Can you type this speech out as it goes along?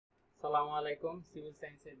আসসালামু আলাইকুম, সিভিল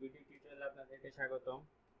সায়েন্সের ভিডিও টিউটোরিয়ালে আপনাদেরকে স্বাগতম।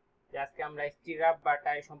 আজকে আমরা স্টিরাপ বা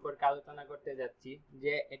টাই সম্পর্কে আলোচনা করতে যাচ্ছি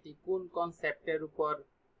যে এটি কোন কনসেপ্টের উপর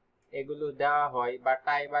এগুলো দেওয়া হয় বা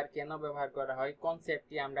টাই বার কেন ব্যবহার করা হয়,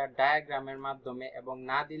 কনসেপ্টটি আমরা ডায়াগ্রামের মাধ্যমে এবং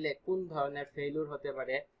না দিলে কোন ধরনের ফেইলিউর হতে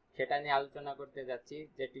পারে সেটা নিয়ে আলোচনা করতে যাচ্ছি,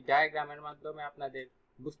 যেটি ডায়াগ্রামের মাধ্যমে আপনাদের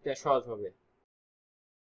বুঝতে সহজ হবে।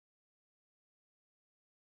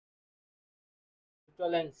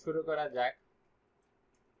 চলেন শুরু করা যাক।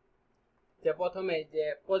 যে প্রথমে যে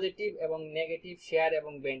পজিটিভ এবং নেগেটিভ শেয়ার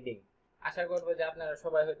এবং বেন্ডিং, আশা করব যে আপনারা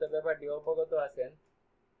সবাই হয়তো ব্যাপারটি অবগত আছেন।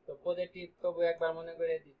 তো পজিটিভ তবু একবার মনে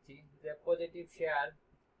করে দিচ্ছি যে পজিটিভ শেয়ার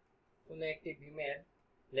কোনো একটি বিমের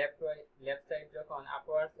লেফট সাইড যখন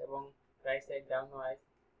আপওয়ার্ডস এবং রাইট সাইড ডাউনওয়ার্ড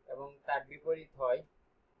এবং তার বিপরীত হয়,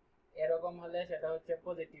 এরকম হলে সেটা হচ্ছে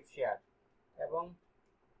পজিটিভ শেয়ার, এবং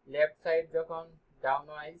লেফট সাইড যখন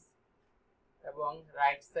ডাউনওয়ার্ড এবং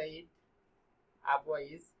রাইট সাইড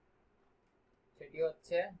আপওয়ার্ড সেটি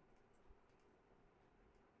হচ্ছে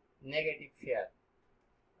নেগেটিভ শেয়ার।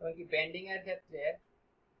 এমনকি বেন্ডিং এর ক্ষেত্রে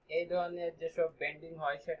এই ধরনের যেসব বেন্ডিং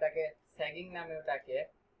হয় সেটাকে স্যাগিং নামেও ডাকে,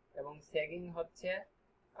 এবং স্যাগিং হচ্ছে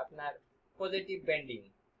আপনার পজিটিভ বেন্ডিং,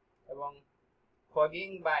 এবং ফগিং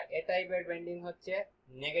বা এ টাইপের বেন্ডিং হচ্ছে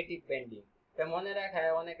নেগেটিভ বেন্ডিং। তো মনে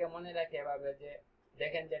রাখায় অনেকে মনে রাখে এভাবে যে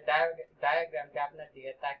দেখেন যে ডায়াগ্রামটা আপনার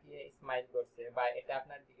দিকে তাকিয়ে স্মাইল করছে বা এটা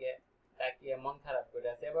আপনার দিকে তাকিয়ে মন খারাপ করে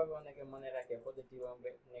আছে, এভাবে অনেকে মনে রাখে পজিটিভ এবং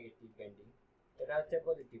নেগেটিভ বেন্ডিং। এটা হচ্ছে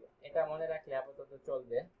পজিটিভ, এটা মনে রাখলে আপাতত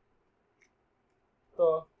চলবে। তো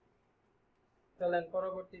চলেন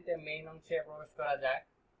পরবর্তীতে মেইন অংশে প্রবেশ করা যাক।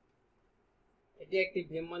 এটি একটি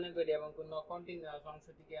ভীম মনে করি এবং কোনো কন্টিনিউয়াস অংশ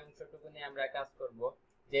থেকে অংশটুকু নিয়ে আমরা কাজ করব।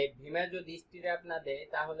 যে ভীমে যদি স্টিরাপ না দেয়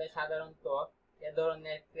তাহলে সাধারণত এ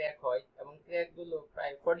ধরনের ক্র্যাক হয়, এবং ক্র্যাকগুলো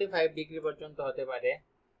প্রায় 45 ডিগ্রি পর্যন্ত হতে পারে।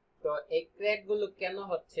 তো এই ক্র্যাকগুলো কেন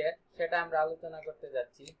হচ্ছে সেটা আমরা আলোচনা করতে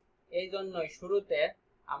যাচ্ছি। এই জন্যই শুরুতে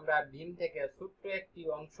আমরা ভীম থেকে ছোট্ট একটি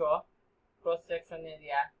অংশ ক্রস সেকশন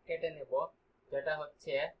এরিয়া কেটে নেব, যেটা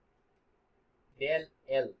হচ্ছে ডেল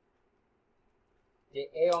এল। যে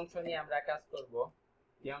এই অংশ নিয়ে আমরা কাজ করব,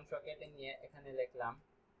 যে অংশ কেটে নিয়ে এখানে লিখলাম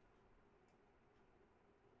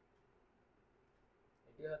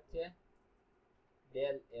এটি হচ্ছে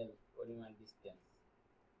ডেল এল পরিমাণ ডিসটেন্স।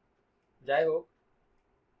 যাই হোক,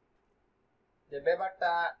 যে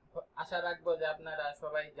ব্যাপারটা আশা রাখবো যে আপনারা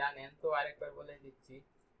সবাই জানেন, তো আরেকবার বলে দিচ্ছি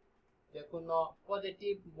যে কোনো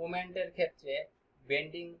পজিটিভ মুভমেন্টের ক্ষেত্রে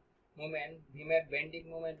বেন্ডিং মুভমেন্ট, ভীমের বেন্ডিং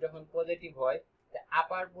মুভমেন্ট যখন পজিটিভ হয়,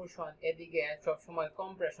 আপার পোর্শন এদিকে সবসময়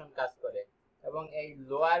কম্প্রেশন কাজ করে এবং এই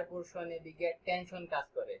লোয়ার পোর্শন এদিকে টেনশন কাজ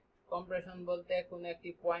করে। কম্প্রেশন বলতে কোনো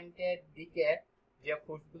একটি পয়েন্টের দিকে যে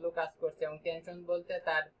ফোর্সগুলো কাজ করছে, এবং টেনশন বলতে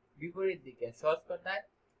তার বিপরীত দিকে, সহজ কথায়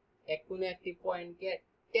কোনো একটি পয়েন্টকে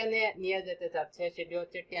টেনে নিয়ে যেতে চাচ্ছে সেটি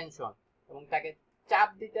হচ্ছে টেনশন, এবং তাকে চাপ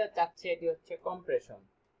দিতে চাচ্ছে এটি হচ্ছে কম্প্রেশন।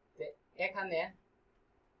 এখানে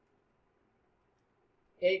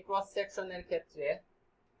এই ক্রস সেকশনের ক্ষেত্রে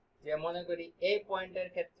যে মনে করি এই পয়েন্টের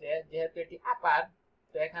ক্ষেত্রে যেহেতু এটি আপার,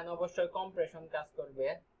 তো এখানে অবশ্যই কম্প্রেশন কাজ করবে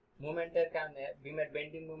মুভমেন্টের কারণে, বিমের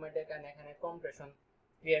বেন্ডিং মুভমেন্টের কারণে এখানে কম্প্রেশন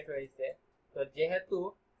ক্রিয়েট হয়েছে। তো যেহেতু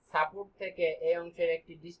সাপোর্ট থেকে এই অংশের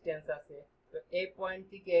একটি ডিসটেন্স আছে, তো এই পয়েন্ট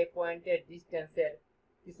থেকে এই পয়েন্টের ডিসটেন্সের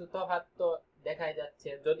কিছু তফাৎ তো দেখাই যাচ্ছে,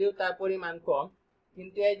 যদিও তার পরিমাণ কম,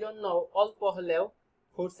 কিন্তু এই জন্য অল্প হলেও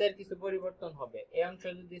ফোর্সের কিছু পরিবর্তন হবে। এই অংশ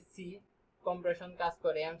যদি সি কম্প্রেশন কাজ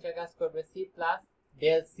করে, এই অংশে কাজ করবে সি প্লাস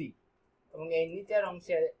ডেল সি, এবং এই নিচের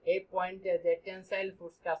অংশে এই পয়েন্টে যে টেনসাইল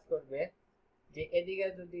ফোর্স কাজ করবে, যে এদিকে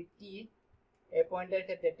যদি টি, এই পয়েন্টের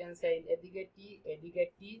ক্ষেত্রে টেনসাইল এদিকে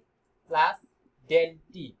টি প্লাস ডেল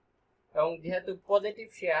টি, এবং যেহেতু পজিটিভ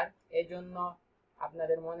শেয়ার এই জন্য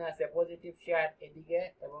আপনাদের মনে আছে পজিটিভ শেয়ার এদিকে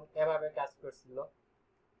এবং এভাবে কাজ করছিল।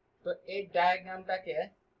 তো এই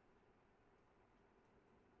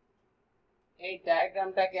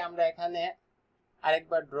ডায়াগ্রামটাকে আমরা এখানে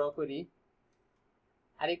আরেকবার ড্র করি,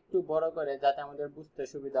 আরেকটু বড় করে, যাতে আমাদের বুঝতে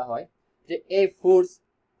সুবিধা হয়। যে এই ফোর্স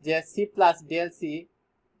যে সি প্লাস ডেল সি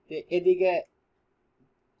এদিকে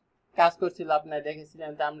কাজ করছিল আপনারা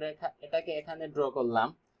দেখেছিলেন, তো আমরা এটাকে এখানে ড্র করলাম,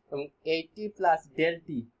 এবং এই টি প্লাস ডেল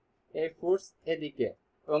টি এই ফোর্স এদিকে,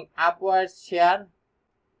 এবং আপওয়ার্ড শেয়ার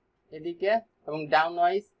এদিকে এবং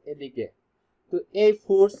ডাউনওয়াইজ এদিকে। তো এই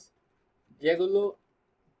ফোর্স যেগুলো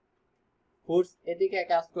ফোর্স এদিকে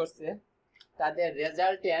কাজ করছে তাদের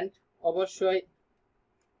রেজাল্টেন্ট অবশ্যই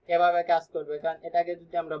এভাবে কাজ করবে, কারণ এটাকে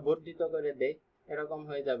যদি আমরা বর্ধিত করে দেই এরকম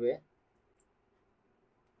হয়ে যাবে।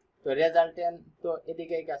 তো রেজাল্টেন্ট তো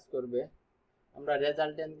এদিকেই কাজ করবে, আমরা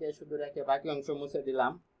রেজাল্টেন্টকে শুধু রেখে বাকি অংশ মুছে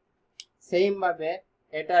দিলাম। সেম ভাবে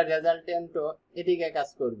এটা রেজাল্টেন্টও এদিকে কাজ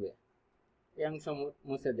করবে, এই অংশ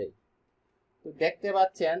মুছে দেই। তো দেখতে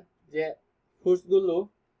পাচ্ছেন যে ফোর্সগুলো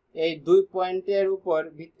এই 2 পয়েন্টের উপর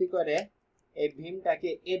ভিত্তি করে এই ভীমটাকে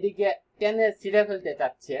এদিকে টেনে ছিঁড়ে ফেলতে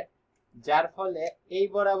চাচ্ছে, যার ফলে এই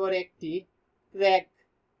বরাবর একটি ক্র্যাক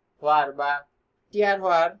হওয়ার বা টিয়ার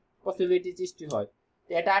হওয়ার পসিবিলিটি সৃষ্টি হয়।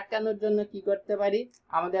 এটা আটকানোর জন্য কি করতে পারি,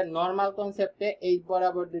 আমাদের নর্মাল কনসেপ্টে এই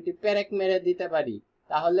বরাবর দুটি পেরেক মেরে দিতে পারি,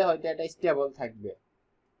 তাহলে হয়তো এটা স্টেবল থাকবে।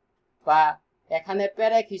 বা এখানে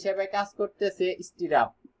পেরেক হিসেবে কাজ করতেছে স্টিরাপ,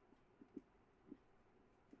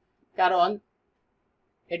 কারণ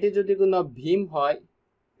এটি যদি কোনো ভীম হয়,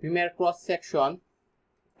 ভীমের ক্রস সেকশন,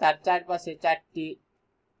 তার চারপাশে 4টি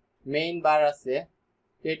মেইন বার আছে,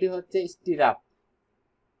 এটি হচ্ছে স্টিরাপ,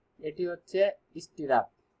 এটি হচ্ছে স্টিরাপ।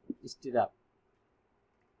 স্টিরাপ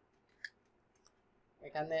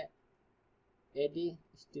এখানে এডি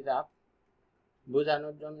স্টিরাপ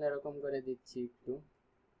বোঝানোর জন্য এরকম করে দিচ্ছি একটু,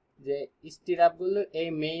 যে স্টিরাপ গুলো এই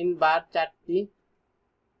মেইন বার 4টি,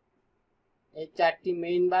 এই 4টি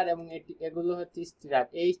মেইন বার এবং এগুলো হচ্ছে স্টিরাপ।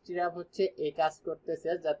 এই স্টিরাপ হচ্ছে এই কাজ করতেছে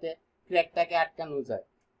যাতে ক্র্যাকটাকে আটকানো যায়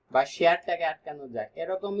বা শেয়ারটাকে আটকানো যায়,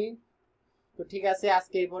 এরকমই। তো ঠিক আছে,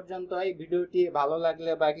 আজকে এই পর্যন্ত। এই ভিডিওটি ভালো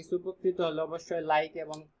লাগলে বা কিছু উপকৃত হলে অবশ্যই লাইক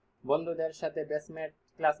এবং বন্ধুদের সাথে, বেসমেট,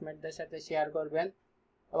 ক্লাসমেটদের সাথে শেয়ার করবেন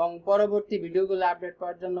এবং পরবর্তী ভিডিওগুলো আপডেট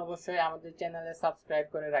পাওয়ার জন্য অবশ্যই আমাদের চ্যানেলে সাবস্ক্রাইব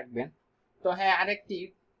করে রাখবেন। তো হ্যাঁ,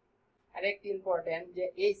 আরেকটি ইম্পর্টেন্ট, যে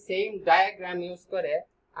এই সেম ডায়াগ্রাম ইউজ করে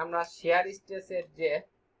আমরা শেয়ার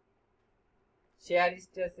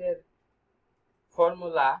স্ট্রেসের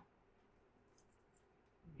ফর্মুলা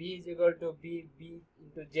B = B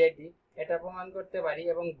 × JD এটা প্রমাণ করতে পারি,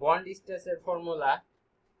 এবং বন্ড স্ট্রেসের ফর্মুলা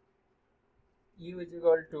U =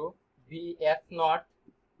 BF0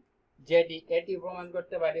 JD এটি প্রমাণ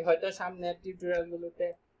করতে পারি। হয়তো সামনের টিউটোরিয়ালগুলোতে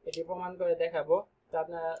এটি প্রমাণ করে দেখাবো। তো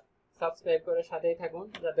আপনারা সাবস্ক্রাইব করে সাথেই থাকুন,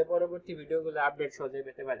 যাতে পরবর্তী ভিডিওগুলো আপডেট সহজে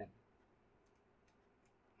পেতে পারেন।